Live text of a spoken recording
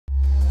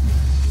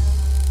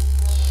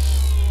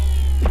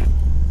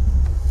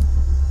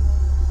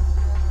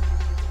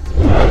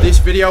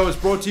video is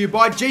brought to you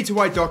by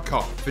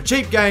G2A.com for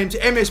cheap games,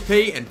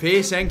 MSP and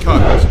PSN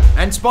codes,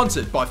 and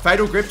sponsored by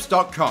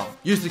FatalGrips.com.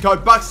 Use the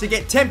code BUCKS to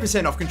get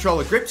 10% off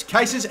controller grips,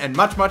 cases, and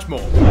much, much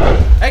more.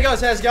 Hey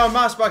guys, how's it going?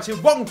 MasterBucks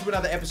here. Welcome to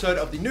another episode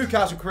of the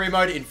Newcastle career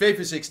mode in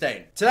FIFA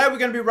 16. Today we're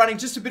going to be running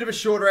just a bit of a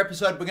shorter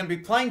episode. We're going to be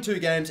playing 2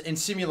 games and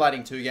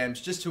simulating 2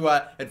 games just to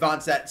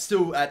advance that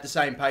still at the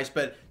same pace,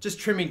 but just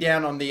trimming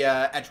down on the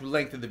actual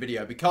length of the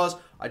video because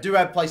I do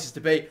have places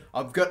to be.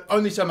 I've got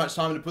only so much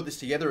time to put this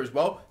together as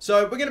well.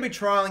 So we're going to be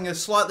trialing a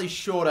slightly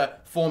shorter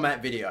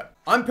format video.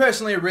 I'm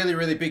personally a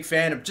really big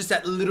fan of just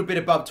that little bit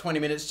above 20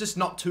 minutes, just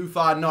not too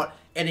far, not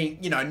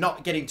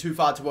getting too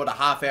far toward a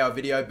half-hour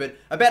video, but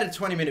about a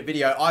 20-minute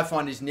video I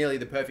find is nearly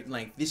the perfect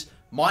length. This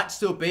might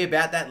still be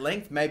about that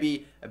length,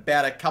 maybe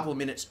about a couple of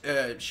minutes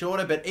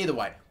shorter, but either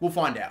way, we'll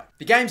find out.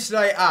 The games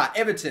today are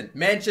Everton,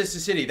 Manchester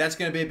City. That's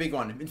going to be a big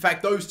one. In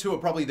fact, those 2 are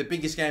probably the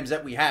biggest games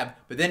that we have.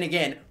 But then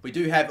again, we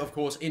do have, of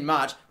course, in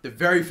March, the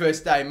very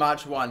first day,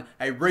 March 1,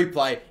 a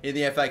replay in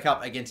the FA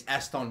Cup against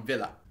Aston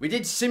Villa. We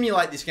did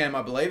simulate this game,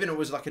 I believe, and it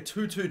was like a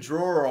 2-2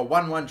 draw or a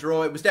 1-1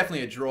 draw. It was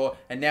definitely a draw,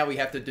 and now we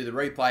have to do the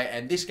replay,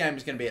 and this game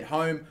is going to be at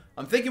home.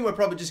 I'm thinking we're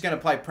probably just going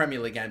to play Premier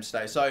League games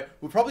today. So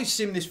we'll probably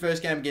sim this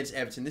first game against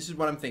Everton. This is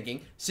what I'm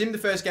thinking. Sim the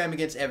first game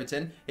against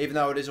Everton, even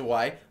though it is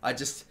away. I'd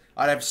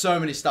have so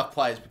many stuff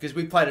players because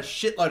we played a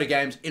shitload of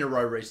games in a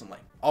row recently.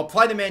 I'll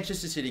play the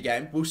Manchester City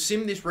game. We'll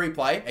sim this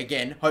replay.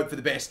 Again, hope for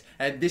the best.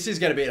 And this is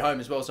going to be at home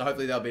as well, so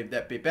hopefully they'll be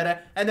that bit better.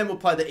 And then we'll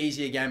play the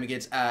easier game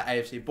against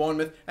AFC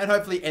Bournemouth and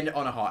hopefully end it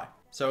on a high.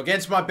 So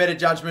against my better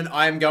judgment,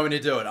 I am going to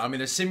do it. I'm going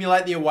to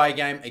simulate the away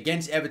game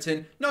against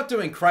Everton. Not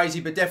doing crazy,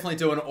 but definitely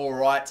doing all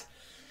right.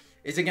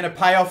 Is it going to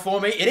pay off for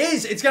me? It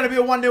is! It's going to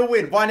be a 1-0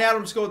 win.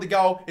 Wijnaldum scored the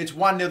goal. It's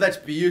 1-0. That's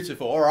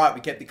beautiful. All right,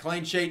 we kept the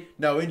clean sheet.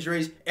 No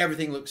injuries.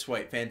 Everything looks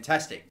sweet.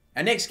 Fantastic.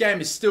 Our next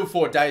game is still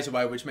 4 days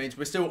away, which means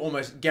we're still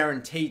almost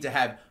guaranteed to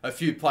have a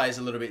few players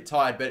a little bit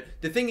tired. But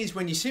the thing is,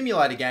 when you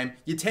simulate a game,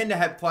 you tend to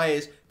have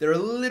players that are a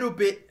little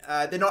bit,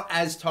 they're not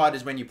as tired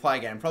as when you play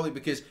a game. Probably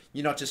because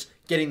you're not just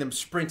getting them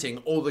sprinting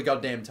all the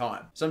goddamn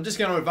time. So I'm just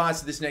going to advance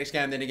to this next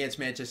game then against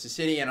Manchester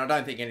City, and I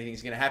don't think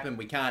anything's going to happen.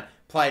 We can't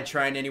play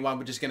train anyone.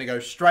 We're just going to go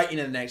straight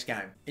into the next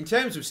game. In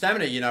terms of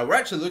stamina, we're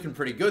actually looking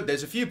pretty good.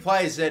 There's a few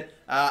players that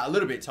are a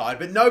little bit tired,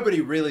 but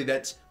nobody really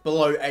that's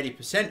below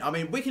 80%. I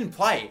mean, we can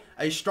play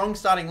a strong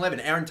starting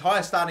 11, our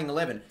entire starting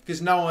 11,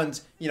 because no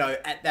one's,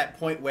 at that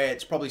point where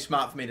it's probably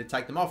smart for me to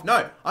take them off.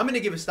 No, I'm going to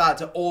give a start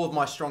to all of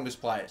my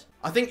strongest players.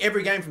 I think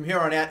every game from here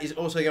on out is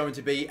also going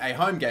to be a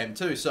home game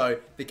too. So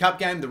the cup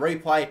game, the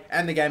replay,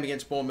 and the game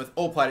against Bournemouth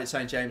all played at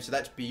St. James, so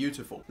that's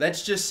beautiful.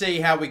 Let's just see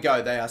how we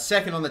go. They are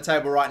second on the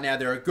table right now.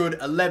 They're a good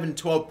 11,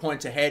 12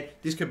 points ahead.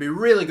 This could be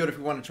really good if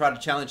we want to try to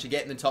challenge to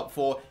get in the top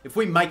 4. If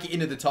we make it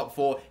into the top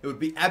 4, it would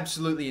be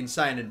absolutely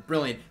insane and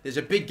brilliant. There's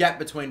a big gap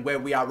between where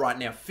we are right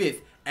now,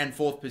 5th and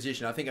 4th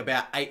position. I think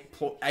about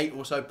 8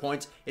 or so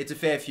points. It's a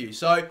fair few.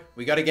 So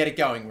we got to get it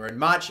going. We're in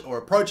March or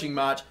approaching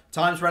March.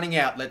 Time's running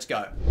out. Let's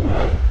go.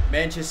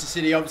 Manchester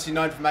City obviously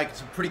known for making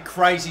some pretty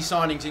crazy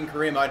signings in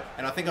career mode,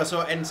 and I think I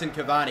saw Edinson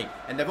Cavani,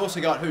 and they've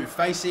also got who?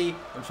 Facey,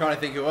 I'm trying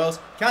to think who else.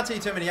 Can't see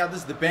too many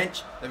others. The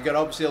bench, they've got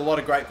obviously a lot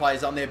of great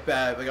players on there.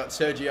 They've got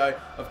Sergio,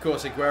 of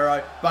course,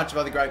 Aguero, bunch of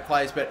other great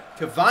players, but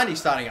Cavani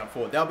starting up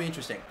forward, that'll be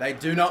interesting. They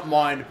do not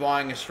mind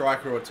buying a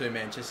striker or 2,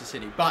 Manchester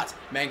City, but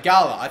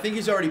Mangala, I think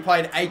he's already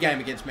played a game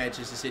against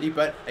Manchester City,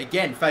 but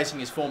again, facing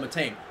his former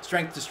team,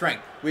 strength to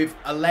strength. We've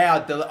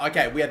allowed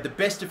we have the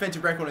best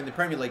defensive record in the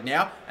Premier League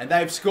now, and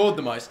they've scored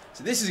the most.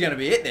 So this is going to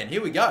be it then.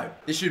 Here we go.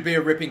 This should be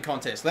a ripping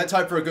contest. Let's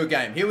hope for a good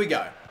game. Here we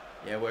go.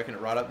 Yeah, working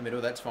it right up the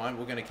middle. That's fine.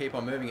 We're going to keep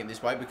on moving it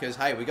this way because,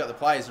 hey, we got the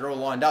players. They're all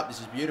lined up. This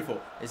is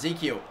beautiful.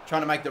 Ezekiel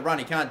trying to make the run.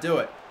 He can't do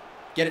it.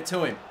 Get it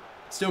to him.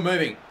 Still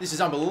moving. This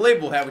is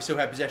unbelievable how we still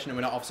have possession and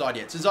we're not offside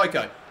yet.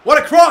 Sissoko.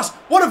 What a cross.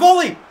 What a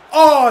volley.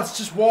 Oh, it's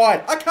just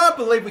wide. I can't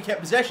believe we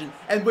kept possession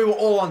and we were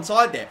all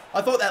onside there.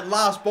 I thought that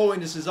last ball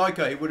into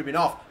Sissoko, he would have been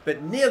off,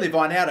 but nearly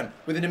Wijnaldum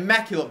with an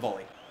immaculate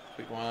volley.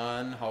 Quick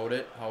one. Hold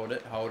it. Hold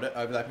it. Hold it.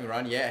 Overlapping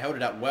run. Yeah, held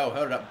it up well.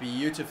 Held it up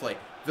beautifully.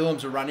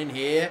 Willems will run in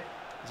here.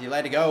 Is he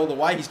allowed to go all the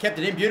way? He's kept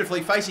it in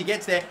beautifully. Facey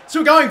gets there.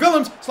 Still going.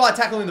 Willems. Slide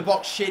tackle in the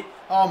box. Shit.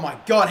 Oh my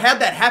God. How'd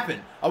that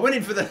happen? I went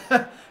in for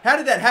the... How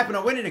did that happen? I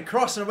went in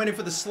across and I went in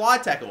for the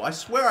slide tackle. I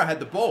swear I had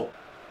the ball.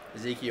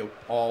 Ezekiel.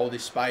 Oh, all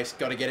this space.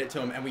 Got to get it to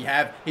him. And we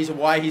have. He's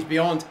away. He's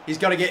beyond. He's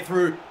got to get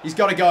through. He's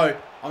got to go.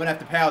 I'm going to have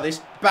to power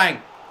this.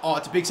 Bang. Oh,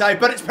 it's a big save,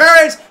 but it's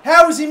Perez.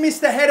 How has he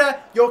missed the header?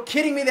 You're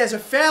kidding me. There's a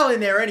foul in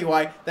there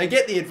anyway. They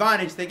get the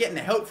advantage. They're getting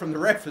the help from the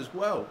ref as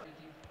well.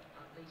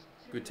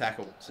 Good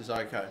tackle.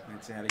 Sissoko.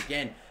 It's out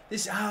again.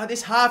 This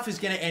half is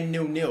going to end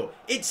 0-0.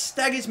 It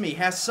staggers me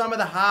how some of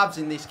the halves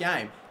in this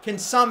game can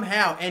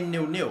somehow end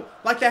 0-0.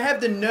 Like they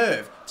have the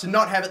nerve to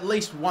not have at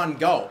least 1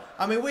 goal.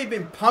 I mean, we've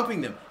been pumping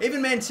them.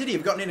 Even Man City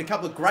have gotten in a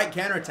couple of great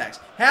counterattacks.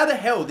 How the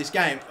hell this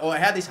game, or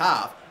how this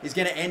half, is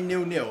going to end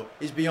 0-0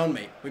 is beyond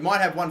me. We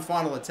might have one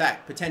final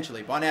attack,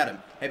 potentially. Wijnaldum,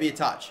 heavier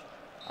touch.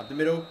 Up the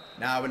middle.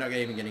 No, we're not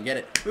even going to get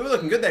it. We were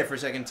looking good there for a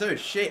second too.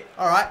 Shit.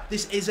 Alright,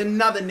 this is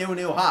another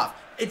 0-0 half.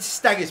 It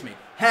staggers me.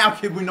 How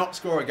could we not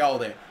score a goal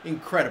there?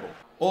 Incredible.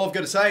 All I've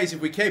got to say is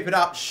if we keep it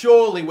up,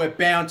 surely we're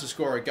bound to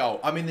score a goal.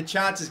 I mean, the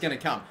chance is going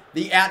to come.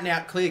 The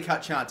out-and-out,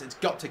 clear-cut chance. It's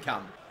got to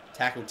come.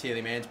 Tackle,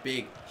 Tielemans.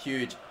 Big,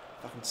 huge.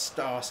 Fucking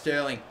star.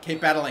 Sterling.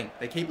 Keep battling.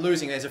 They keep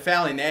losing. There's a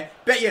foul in there.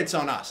 Bet you it's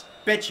on us.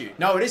 Bet you.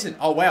 No, it isn't.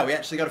 Oh, wow. We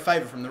actually got a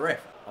favour from the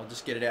ref. I'll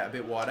just get it out a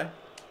bit wider.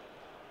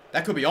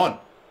 That could be on.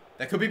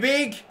 That could be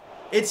big.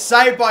 It's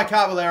saved by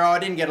Caballero. I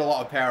didn't get a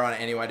lot of power on it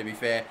anyway, to be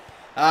fair.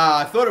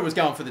 I thought it was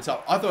going for the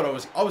top. I thought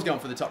I was going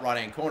for the top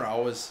right-hand corner.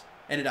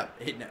 Ended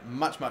up hitting it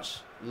much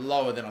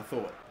lower than I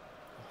thought.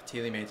 Oh,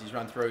 Tielemans, he's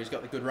run through. He's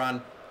got the good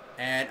run.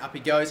 And up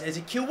he goes.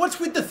 Ezekiel, what's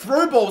with the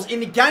through balls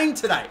in the game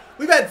today?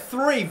 We've had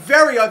 3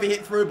 very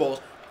overhit through balls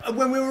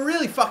when we were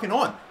really fucking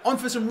on. On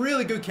for some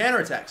really good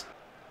counterattacks.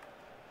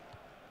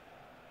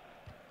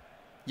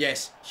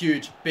 Yes,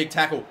 huge. Big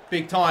tackle.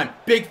 Big time.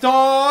 Big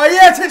time.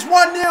 Yes, it's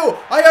 1-0.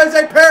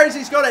 Jose Perez,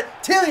 he's got it.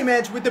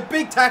 Tielemans with the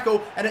big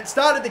tackle. And it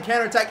started the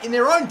counterattack in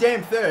their own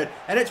damn third.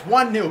 And it's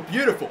 1-0.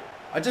 Beautiful.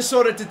 I just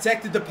sort of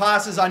detected the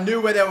passes. I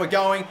knew where they were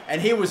going, and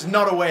he was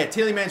not aware.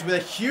 Tielemans with a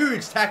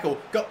huge tackle,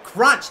 got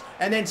crunched,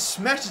 and then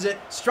smashes it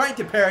straight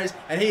to Perez,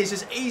 and he has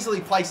just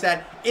easily placed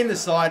that in the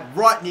side,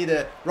 right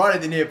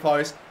at the near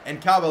post.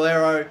 And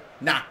Caballero,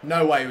 nah,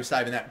 no way he was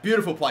saving that.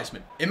 Beautiful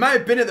placement. It may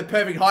have been at the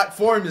perfect height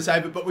for him to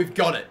save it, but we've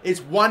got it. It's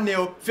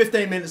 1-0,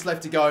 15 minutes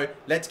left to go.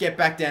 Let's get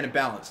back down and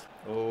balanced.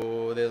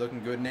 Oh, they're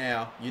looking good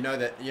now. You know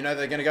they're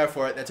going to go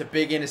for it. That's a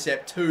big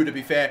intercept too, to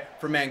be fair,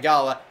 from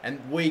Mangala.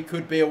 And we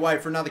could be away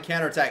for another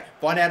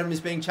counter-attack. Wijnaldum is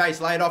being chased.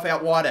 Lay it off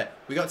out wider.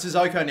 We got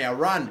Sissoko now.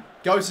 Run.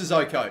 Go,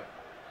 Sissoko.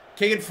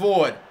 Kick it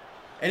forward.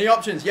 Any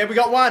options? Yeah, we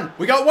got one.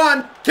 We got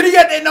one. Can he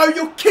get there? No,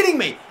 you're kidding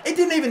me. It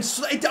didn't even...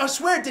 I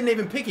swear it didn't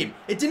even pick him.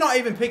 It did not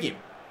even pick him.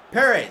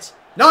 Perez.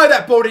 No,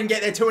 that ball didn't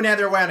get there too, and now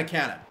they're away on a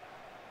counter.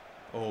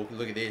 Oh,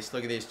 look at this.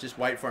 Look at this. Just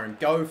wait for him.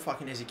 Go,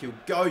 fucking Ezekiel.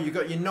 Go. You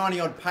got your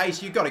 90-odd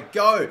pace. You got to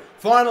go.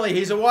 Finally,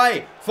 he's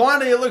away.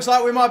 Finally, it looks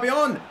like we might be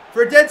on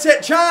for a dead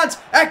set chance.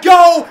 At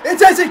goal,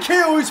 it's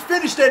Ezekiel who's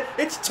finished it.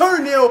 It's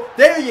 2-0.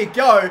 There you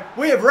go.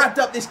 We have wrapped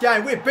up this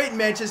game. We've beaten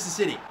Manchester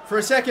City. For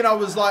a second, I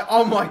was like,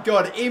 oh my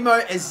God, Emo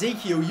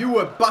Ezekiel, you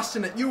were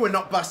busting it. You were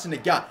not busting a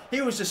gut.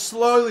 He was just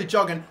slowly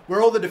jogging where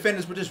all the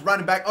defenders were just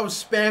running back. I was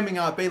spamming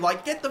RB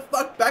like, get the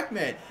fuck back,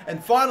 man.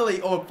 And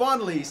finally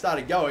he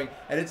started going,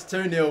 and it's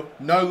 2-0.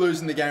 No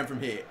losing the game from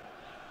here.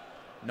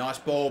 Nice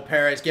ball,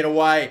 Perez, get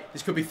away.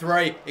 This could be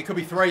 3. It could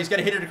be 3. He's going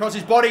to hit it across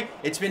his body.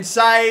 It's been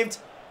saved.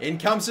 In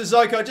comes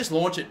Sissoko. Just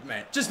launch it,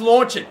 man. Just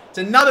launch it. It's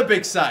another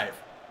big save.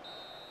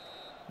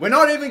 We're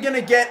not even going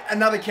to get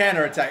another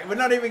counter-attack. We're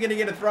not even going to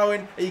get a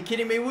throw-in. Are you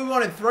kidding me? We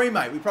wanted 3,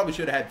 mate. We probably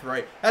should have had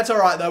 3. That's all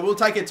right, though. We'll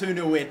take a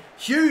 2-0 win.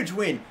 Huge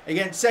win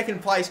against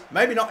second place,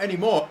 maybe not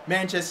anymore,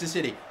 Manchester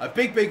City. A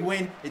big, big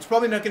win. It's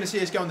probably not going to see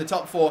us go in the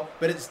top 4,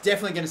 but it's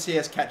definitely going to see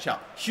us catch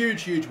up.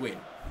 Huge, huge win.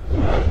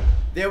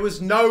 There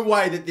was no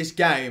way that this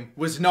game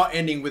was not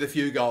ending with a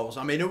few goals.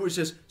 I mean, it was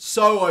just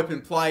so open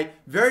play.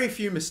 Very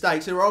few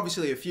mistakes. There were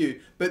obviously a few,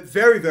 but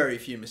very, very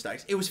few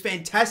mistakes. It was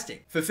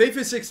fantastic. For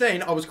FIFA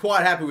 16, I was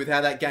quite happy with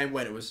how that game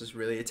went. It was just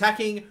really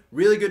attacking,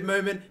 really good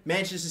movement.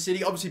 Manchester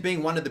City, obviously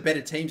being one of the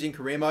better teams in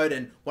career mode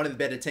and one of the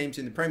better teams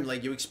in the Premier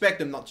League, you expect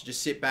them not to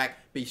just sit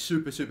back, be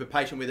super, super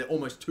patient with it,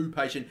 almost too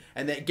patient,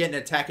 and then get an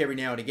attack every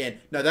now and again.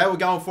 No, they were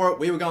going for it.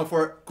 We were going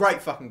for it.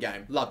 Great fucking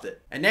game. Loved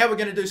it. And now we're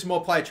going to do some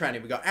more player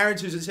training. We've got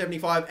Aaron's who's at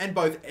 75 and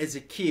both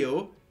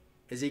Ezekiel.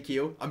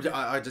 I've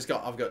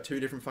got 2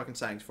 different fucking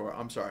sayings for it.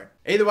 I'm sorry.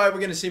 Either way, we're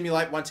going to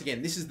simulate once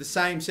again. This is the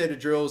same set of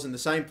drills and the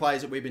same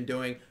plays that we've been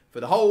doing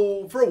for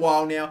a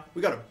while now.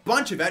 We've got a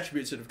bunch of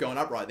attributes that have gone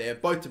up right there,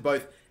 both to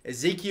both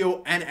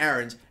Ezekiel and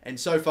Aaron's, and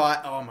so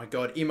far, oh my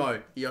God,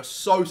 Imo, you're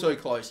so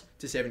close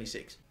to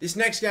 76. This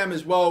next game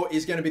as well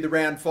is going to be the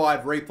round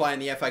 5 replay in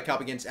the FA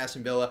Cup against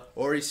Aston Villa.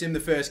 Already simmed the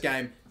first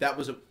game. That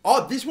was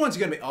this one's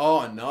going to be,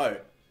 oh no.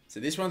 So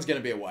this one's going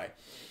to be away.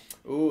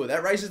 Ooh,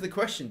 that raises the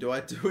question. We've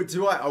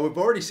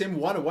already simmed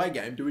 1 away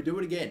game. Do we do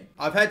it again?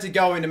 I've had to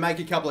go in and make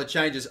a couple of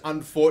changes,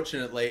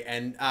 unfortunately,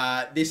 and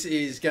this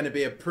is going to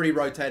be a pretty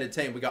rotated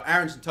team. We've got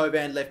Aaron's and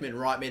Toban, left mid and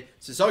right mid.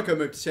 Sissoko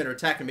moved to centre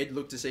attack and mid.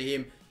 Look to see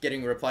him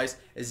getting replaced.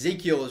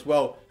 Ezekiel as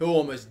well, who will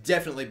almost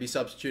definitely be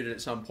substituted at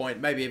some point,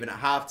 maybe even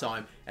at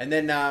halftime. And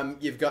then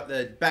you've got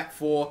the back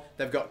 4.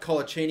 They've got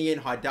Colaccini in,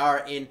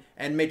 Haidara in,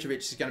 and Mitrovic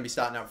is going to be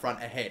starting up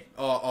front ahead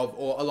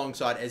or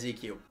alongside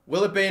Ezekiel.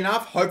 Will it be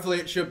enough? Hopefully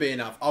it should be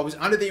enough. I was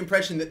under the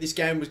impression that this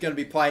game was going to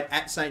be played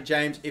at St.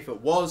 James. If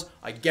it was,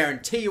 I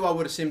guarantee you I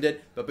would have simmed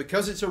it. But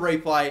because it's a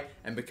replay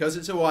and because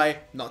it's away,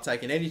 not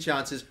taking any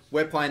chances,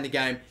 we're playing the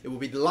game. It will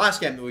be the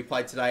last game that we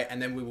played today,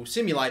 and then we will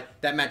simulate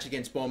that match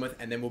against Bournemouth,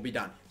 and then we'll be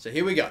done. So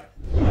here we go.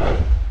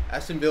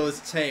 Aston Villa's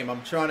team,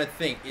 I'm trying to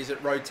think, is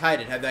it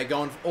rotated? Have they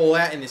gone all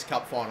out in this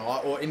cup final?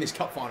 Or in this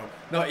cup final?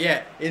 Not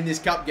yet, in this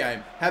cup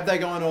game. Have they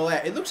gone all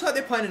out? It looks like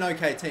they're playing an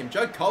okay team.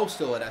 Joe Cole's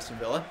still at Aston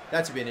Villa.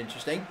 That's a bit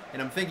interesting.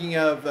 And I'm thinking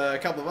of a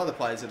couple of other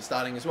players that are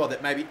starting as well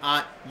that maybe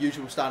aren't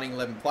usual starting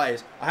 11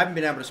 players. I haven't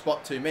been able to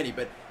spot too many,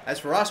 but as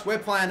for us, we're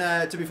playing,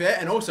 to be fair,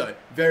 and also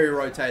very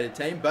rotated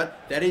team, but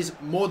that is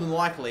more than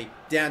likely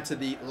down to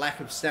the lack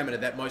of stamina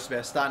that most of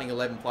our starting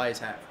 11 players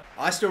have.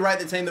 I still rate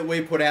the team that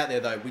we put out there,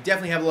 though. We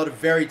definitely have a lot of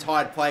very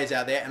tired players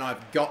out there, and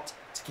I've got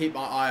to keep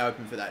my eye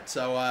open for that.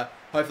 So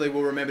hopefully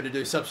we'll remember to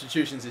do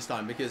substitutions this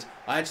time, because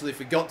I actually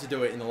forgot to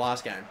do it in the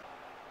last game.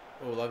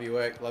 Oh, love your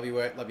work, love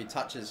your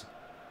touches.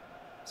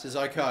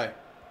 Sissoko.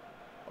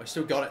 Oh, we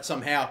still got it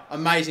somehow.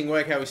 Amazing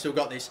work how we still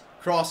got this.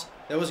 Cross.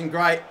 That wasn't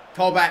great.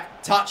 Colback.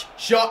 Touch.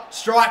 Shot.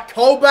 Strike.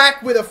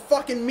 Colback with a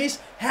fucking miss.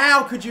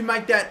 How could you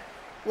make that?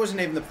 Wasn't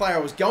even the player I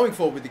was going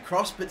for with the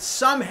cross, but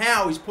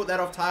somehow he's put that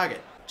off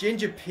target.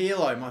 Ginger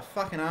Pirlo, my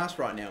fucking ass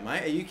right now,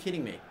 mate. Are you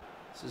kidding me?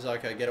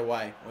 Sissoko, get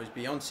away. Oh, he's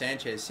beyond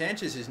Sanchez.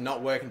 Sanchez is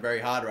not working very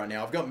hard right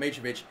now. I've got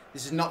Mitrovic.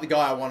 This is not the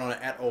guy I want on it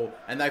at all.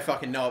 And they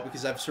fucking know it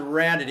because they've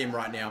surrounded him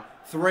right now.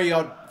 Three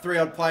odd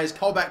players.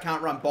 Colback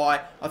can't run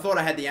by. I thought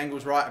I had the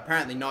angles right.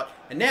 Apparently not.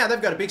 And now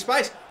they've got a big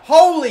space.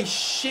 Holy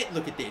shit,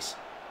 look at this.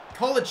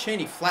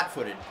 Colaccini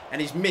flat-footed.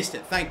 And he's missed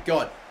it, thank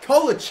God.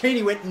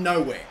 Colaccini went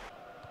nowhere.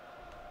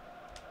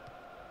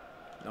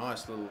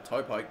 Nice little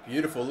toe poke.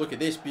 Beautiful. Look at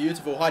this.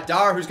 Beautiful.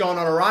 Haidara, who's going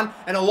on a run.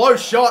 And a low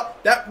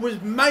shot. That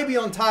was maybe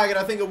on target.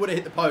 I think it would have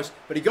hit the post.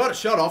 But he got a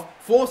shot off.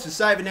 Forced to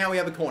save, and now we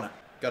have a corner.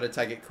 Got to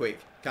take it quick.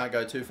 Can't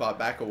go too far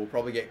back or we'll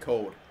probably get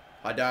called.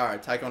 Haidara,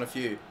 take on a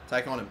few.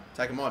 Take on him.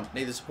 Take him on.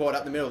 Need the support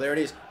up the middle. There it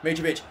is.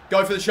 Mitrovic,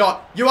 go for the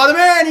shot. You are the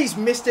man. He's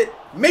missed it.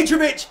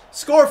 Mitrovic,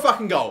 score a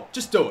fucking goal.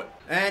 Just do it.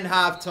 And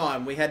half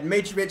time. We had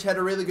Mitrovic had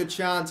a really good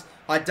chance.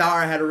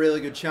 Haidara had a really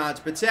good chance.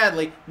 But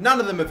sadly, none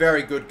of them are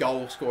very good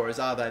goal scorers,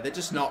 are they? They're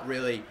just not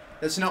really...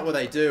 That's not what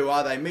they do,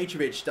 are they?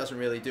 Mitrovic doesn't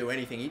really do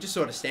anything. He just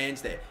sort of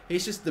stands there.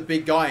 He's just the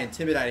big guy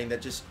intimidating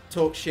that just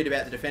talks shit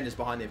about the defenders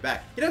behind their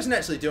back. He doesn't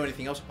actually do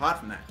anything else apart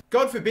from that.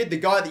 God forbid the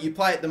guy that you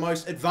play at the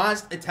most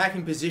advanced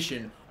attacking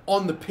position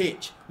on the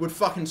pitch would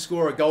fucking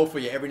score a goal for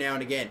you every now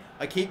and again.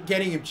 I keep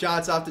getting him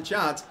chance after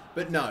chance,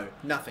 but no,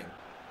 nothing.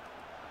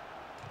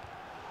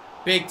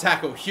 Big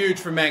tackle, huge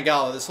from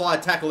Mangala. The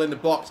slide tackle in the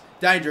box.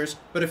 Dangerous,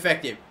 but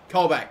effective.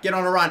 Colback, get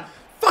on a run.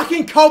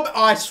 Fucking Colback.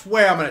 I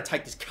swear I'm going to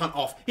take this cunt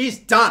off. He's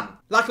done.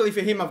 Luckily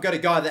for him, I've got a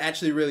guy that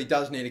actually really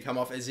does need to come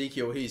off.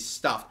 Ezekiel, he's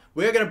stuffed.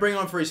 We're going to bring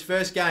on for his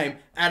first game,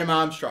 Adam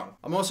Armstrong.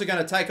 I'm also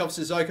going to take off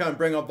Sissoko and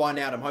bring on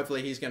Wijnaldum.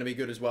 Hopefully he's going to be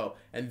good as well.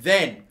 And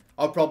then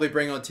I'll probably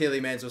bring on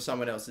Tielemans or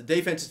someone else. The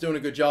defense is doing a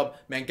good job.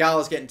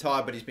 Mangala's getting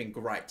tired, but he's been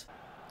great.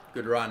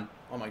 Good run.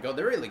 Oh my God,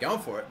 they're really going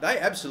for it. They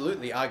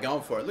absolutely are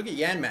going for it. Look at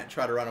Janmat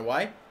try to run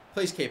away.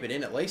 Please keep it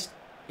in at least.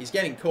 He's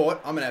getting caught.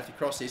 I'm going to have to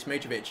cross this.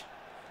 Mitrovic.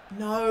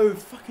 No,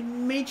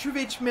 fucking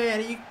Mitrovic, man.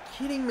 Are you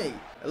kidding me?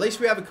 At least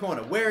we have a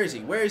corner. Where is he?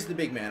 Where is the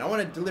big man? I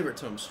want to deliver it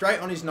to him. Straight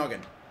on his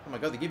noggin. Oh my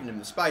God, they're giving him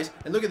the space.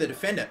 And look at the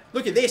defender.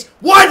 Look at this.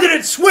 Why did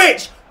it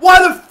switch?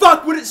 Why the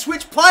fuck would it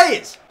switch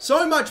players?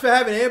 So much for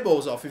having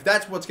airballs off if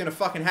that's what's going to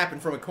fucking happen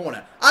from a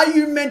corner. Are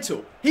you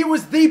mental? He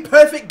was the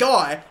perfect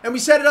guy and we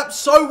set it up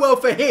so well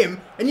for him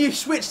and you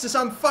switched to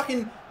some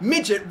fucking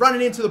midget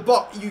running into the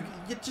box. You're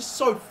just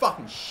so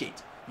fucking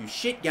shit. You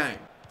shit game.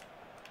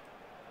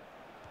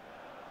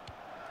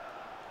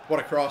 What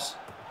a cross.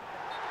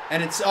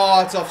 And it's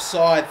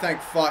offside,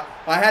 thank fuck.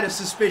 I had a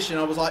suspicion,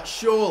 I was like,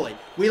 surely.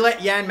 We let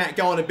Janmat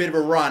go on a bit of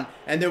a run,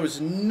 and there was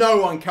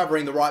no one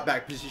covering the right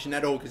back position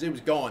at all, because he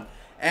was gone.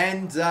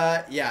 And,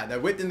 yeah, they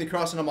whipped in the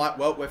cross, and I'm like,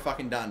 well, we're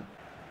fucking done.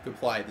 Good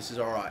play, this is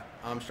alright.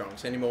 Armstrong,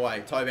 send him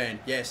away. Toban,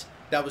 yes.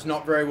 That was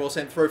not very well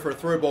sent through for a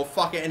through ball.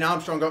 Fuck it, and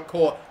Armstrong got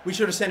caught. We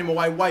should have sent him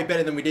away way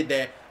better than we did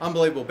there.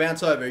 Unbelievable,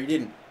 bounce over, he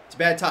didn't. It's a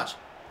bad touch.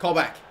 Call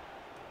back.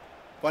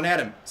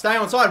 Wijnaldum, stay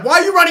on side. Why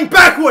are you running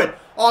backward?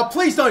 Oh,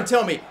 please don't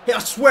tell me. I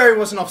swear he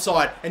wasn't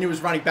offside and he was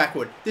running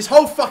backward. This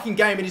whole fucking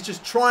game, it is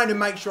just trying to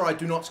make sure I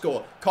do not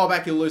score.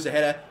 Colback, he'll lose a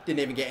header.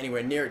 Didn't even get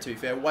anywhere near it, to be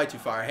fair. Way too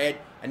far ahead.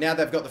 And now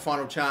they've got the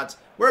final chance.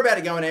 We're about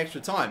to go in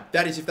extra time.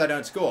 That is if they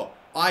don't score.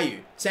 Ayew,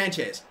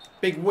 Sanchez,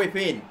 big whip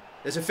in.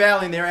 There's a foul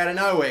in there out of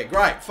nowhere.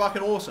 Great.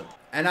 Fucking awesome.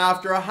 And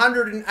after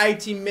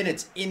 180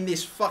 minutes in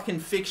this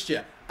fucking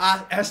fixture,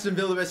 Aston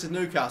Villa versus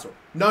Newcastle.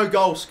 No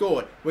goal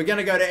scored. We're going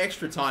to go to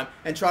extra time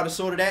and try to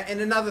sort it out in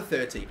another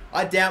 30.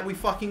 I doubt we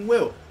fucking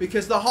will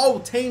because the whole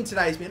team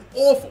today has been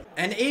awful.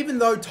 And even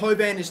though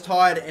Toban is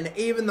tired and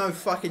even though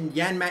fucking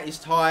Janmat is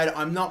tired,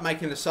 I'm not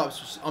making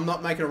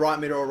a right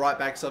mid or a right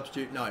back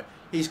substitute. No.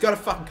 He's got to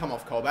fucking come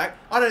off Colback.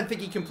 I don't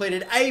think he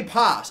completed a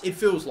pass, it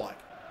feels like.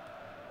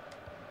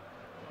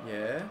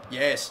 Yeah.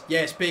 Yes.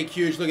 Yes. Big,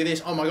 huge. Look at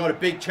this. Oh my God, a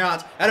big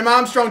chance. Adam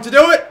Armstrong to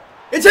do it.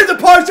 It's hit the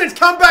post, it's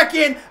come back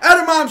in.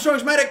 Adam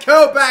Armstrong's made it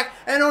curl back.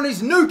 And on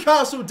his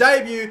Newcastle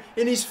debut,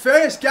 in his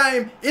first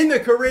game in the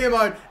career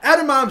mode,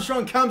 Adam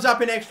Armstrong comes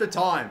up in extra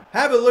time.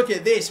 Have a look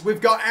at this. We've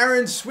got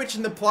Aaron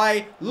switching the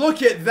play.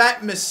 Look at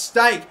that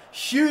mistake.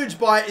 Huge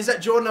by, is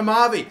that Jordan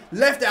Amavi?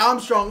 Left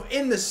Armstrong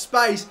in the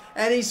space,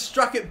 and he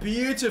struck it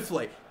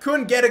beautifully.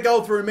 Couldn't get a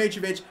goal through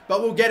Mitrovic,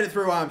 but we'll get it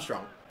through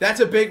Armstrong. That's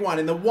a big one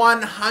in the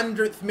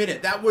 100th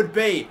minute. That would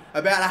be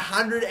about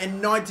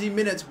 190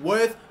 minutes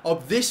worth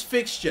of this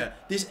fixture,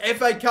 this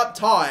FA Cup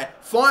tie.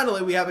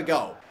 Finally, we have a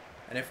goal.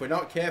 And if we're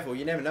not careful,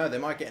 you never know, they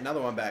might get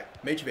another one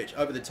back. Mitrovic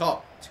over the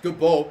top. It's a good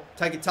ball.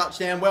 Take a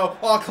touchdown well.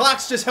 Oh,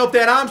 Clark's just helped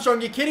out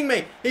Armstrong. You're kidding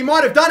me. He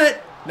might have done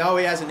it. No,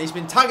 he hasn't. He's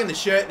been tugging the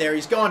shirt there.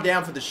 He's gone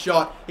down for the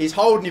shot. He's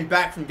holding him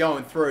back from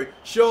going through.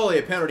 Surely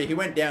a penalty. He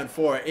went down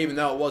for it, even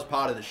though it was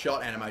part of the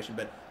shot animation.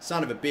 But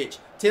son of a bitch.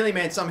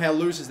 Tillyman somehow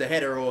loses the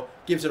header or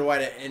gives it away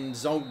to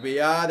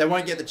Nzogbia. They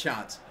won't get the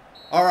chance.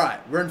 All right,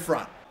 we're in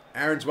front.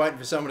 Aaron's waiting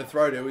for someone to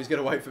throw to. He's got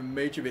to wait for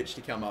Mitrovic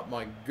to come up.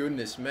 My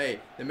goodness me.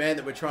 The man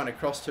that we're trying to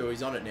cross to,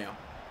 he's on it now.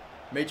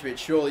 Mitrovic,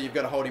 surely you've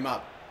got to hold him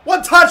up.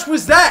 What touch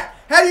was that?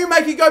 How do you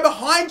make it go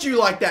behind you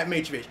like that,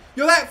 Mitrovic?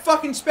 You're that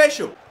fucking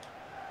special.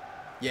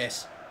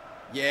 Yes.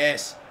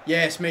 Yes.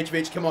 Yes,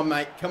 Mitrovic. Come on,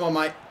 mate. Come on,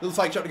 mate. Little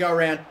fake shot to go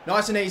around.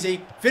 Nice and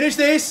easy. Finish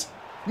this.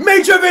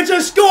 Mitrovic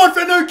has scored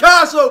for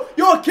Newcastle.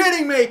 You're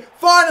kidding me.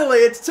 Finally,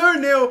 it's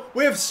 2-0.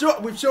 We've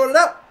sorted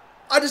up.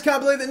 I just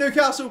can't believe that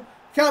Newcastle...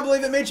 Can't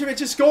believe that Mitrovic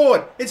has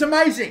scored. It's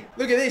amazing.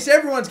 Look at this.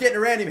 Everyone's getting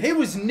around him. He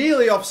was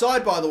nearly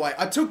offside, by the way.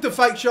 I took the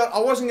fake shot. I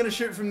wasn't going to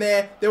shoot from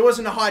there. There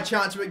wasn't a high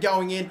chance of it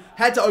going in.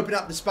 Had to open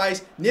up the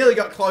space. Nearly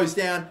got closed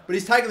down, but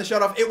he's taken the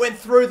shot off. It went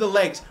through the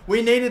legs.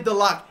 We needed the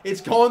luck. It's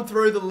gone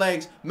through the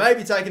legs.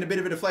 Maybe taken a bit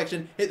of a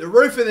deflection. Hit the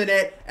roof of the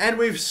net, and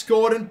we've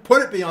scored and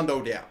put it beyond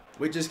all doubt.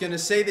 We're just going to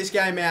see this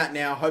game out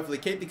now. Hopefully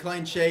keep the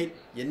clean sheet.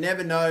 You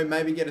never know.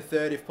 Maybe get a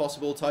third if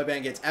possible.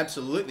 Toban gets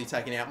absolutely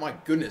taken out. My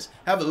goodness.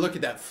 Have a look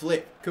at that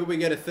flip. Could we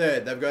get a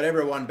third? They've got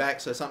everyone back,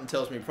 so something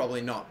tells me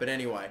probably not. But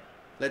anyway,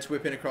 let's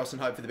whip in across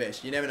and hope for the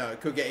best. You never know. It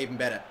could get even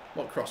better.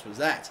 What cross was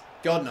that?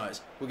 God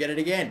knows. We'll get it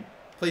again.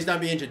 Please don't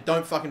be injured.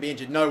 Don't fucking be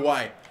injured. No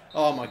way.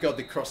 Oh my God,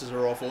 the crosses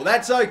are awful.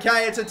 That's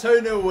okay. It's a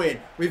 2-0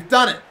 win. We've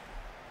done it.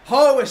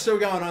 Oh, we're still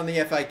going on in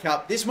the FA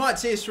Cup. This might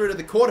see us through to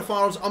the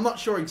quarterfinals. I'm not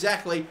sure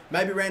exactly.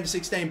 Maybe round to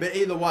 16, but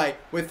either way,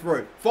 we're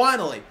through.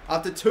 Finally,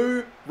 after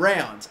 2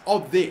 rounds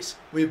of this,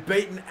 we've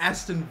beaten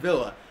Aston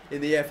Villa in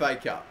the FA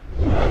Cup.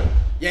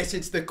 Yes,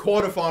 it's the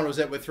quarterfinals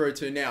that we're through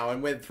to now,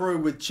 and we're through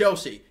with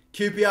Chelsea,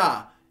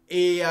 QPR,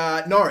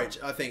 Norwich,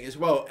 I think, as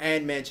well,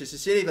 and Manchester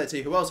City. Let's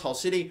see who else. Hull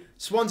City,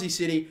 Swansea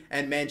City,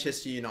 and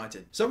Manchester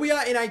United. So we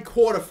are in a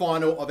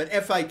quarterfinal of an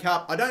FA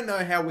Cup. I don't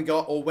know how we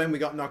got or when we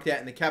got knocked out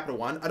in the Capital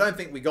One. I don't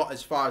think we got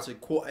as far as the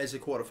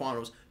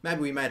quarterfinals. Maybe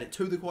we made it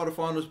to the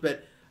quarterfinals,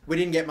 but we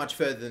didn't get much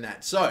further than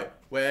that. So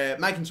we're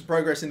making some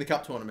progress in the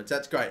cup tournaments.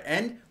 That's great.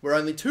 And we're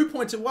only 2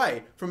 points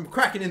away from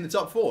cracking in the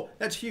top 4.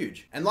 That's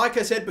huge. And like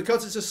I said,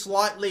 because it's a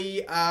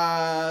slightly,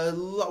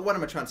 what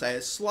am I trying to say?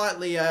 A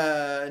slightly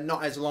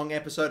not as long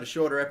episode, a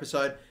shorter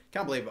episode.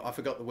 Can't believe I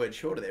forgot the word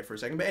shorter there for a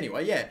second. But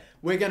anyway, yeah,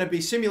 we're going to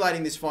be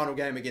simulating this final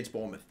game against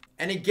Bournemouth.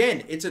 And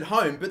again, it's at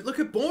home. But look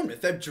at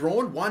Bournemouth. They've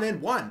drawn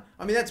 1-1.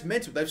 I mean, that's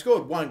mental. They've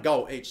scored 1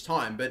 goal each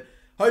time. But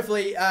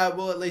hopefully,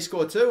 we'll at least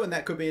score 2, and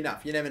that could be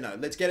enough. You never know.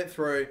 Let's get it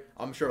through.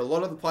 I'm sure a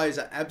lot of the players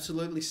are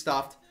absolutely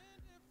stuffed,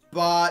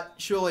 but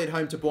surely at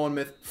home to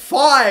Bournemouth.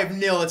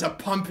 5-0. It's a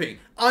pumping.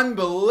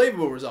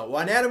 Unbelievable result.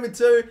 1 Adam with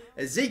 2,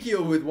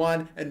 Ezekiel with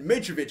 1, and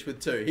Mitrovic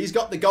with 2. He's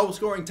got the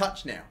goal-scoring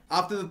touch now.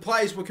 After the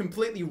players were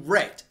completely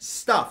wrecked,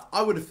 stuffed,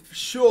 I would have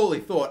surely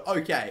thought,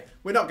 okay,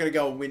 we're not going to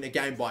go and win a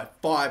game by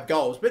 5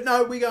 goals. But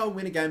no, we go and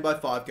win a game by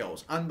 5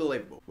 goals.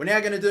 Unbelievable. We're now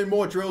going to do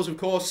more drills, of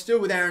course. Still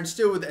with Aaron,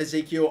 still with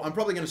Ezekiel. I'm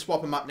probably going to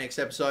swap them up next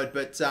episode,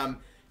 but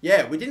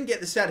yeah, we didn't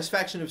get the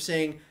satisfaction of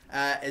seeing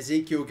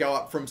Ezekiel go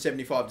up from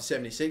 75 to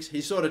 76.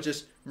 He sort of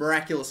just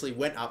miraculously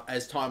went up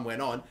as time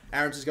went on.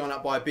 Aaron's has gone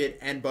up by a bit,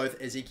 and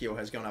both Ezekiel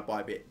has gone up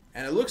by a bit.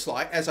 And it looks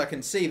like, as I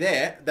can see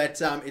there,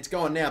 that it's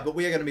gone now, but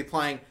we are going to be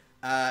playing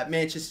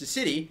Manchester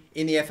City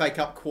in the FA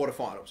Cup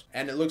quarterfinals.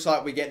 And it looks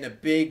like we're getting a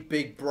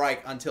big break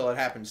until it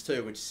happens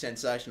too, which is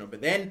sensational.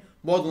 But then,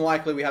 more than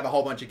likely, we have a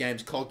whole bunch of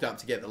games clogged up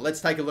together. Let's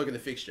take a look at the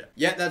fixture.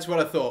 Yeah, that's what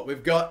I thought.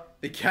 We've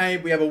got the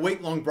game, we have a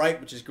week-long break,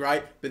 which is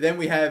great. But then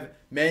we have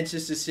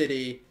Manchester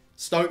City,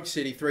 Stoke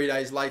City 3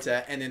 days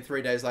later, and then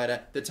 3 days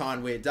later, the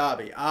Tyne Weir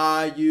Derby.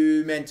 Are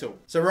you mental?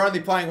 So we're only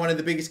playing one of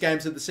the biggest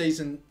games of the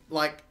season.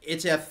 Like,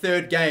 it's our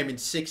 3rd game in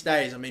 6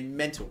 days. I mean,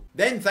 mental.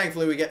 Then,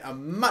 thankfully, we get a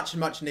much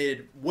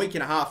needed week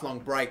and a half long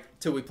break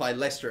till we play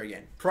Leicester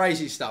again.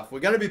 Crazy stuff. We're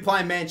going to be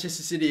playing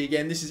Manchester City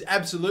again. This is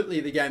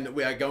absolutely the game that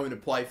we are going to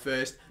play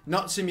first.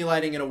 Not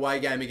simulating an away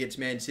game against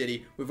Man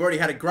City. We've already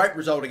had a great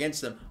result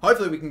against them.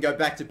 Hopefully we can go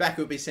back to back.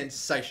 It would be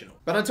sensational.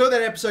 But until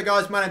that episode,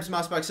 guys, my name's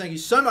MasterBucks. Thank you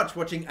so much for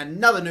watching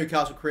another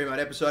Newcastle Career Mode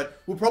episode.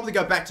 We'll probably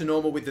go back to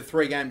normal with the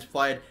 3 games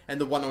played and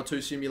the 1 or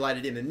 2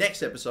 simulated in the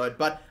next episode.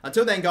 But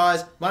until then,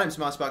 guys, my name's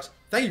MasterBucks.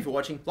 Thank you for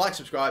watching. Like,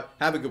 subscribe.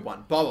 Have a good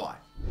one.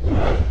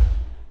 Bye-bye.